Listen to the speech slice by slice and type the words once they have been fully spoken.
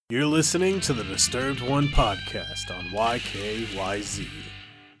You're listening to the Disturbed One podcast on YKYZ.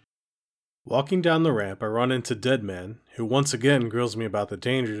 Walking down the ramp, I run into Deadman, who once again grills me about the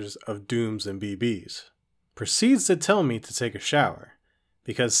dangers of dooms and BBs. Proceeds to tell me to take a shower,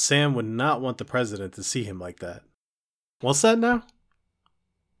 because Sam would not want the president to see him like that. What's that now?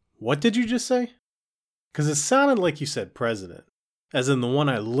 What did you just say? Because it sounded like you said president, as in the one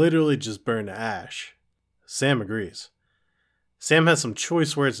I literally just burned to ash. Sam agrees. Sam has some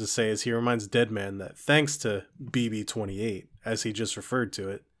choice words to say as he reminds Deadman that thanks to Pt.22, as he just referred to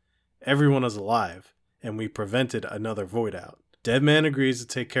it, everyone is alive, and we prevented another void out. Deadman agrees to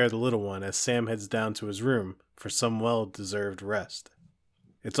take care of the little one as Sam heads down to his room for some well-deserved rest.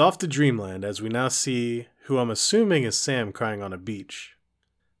 It's off to dreamland as we now see who I'm assuming is Sam crying on a beach.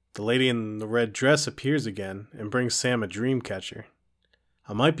 The lady in the red dress appears again and brings Sam a dream catcher.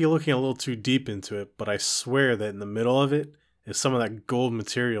 I might be looking a little too deep into it, but I swear that in the middle of it is some of that gold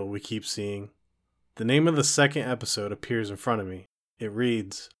material we keep seeing. The name of the second episode appears in front of me. It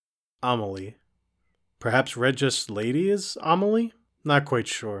reads, Amelie. Perhaps Red Dress Lady is Amelie? Not quite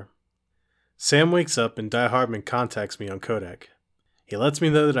sure. Sam wakes up and Die Hardman contacts me on Kodak. He lets me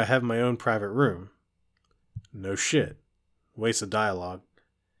know that I have my own private room. No shit. Waste of dialogue.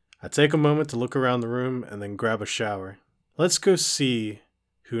 I take a moment to look around the room and then grab a shower. Let's go see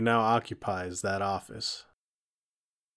who now occupies that office.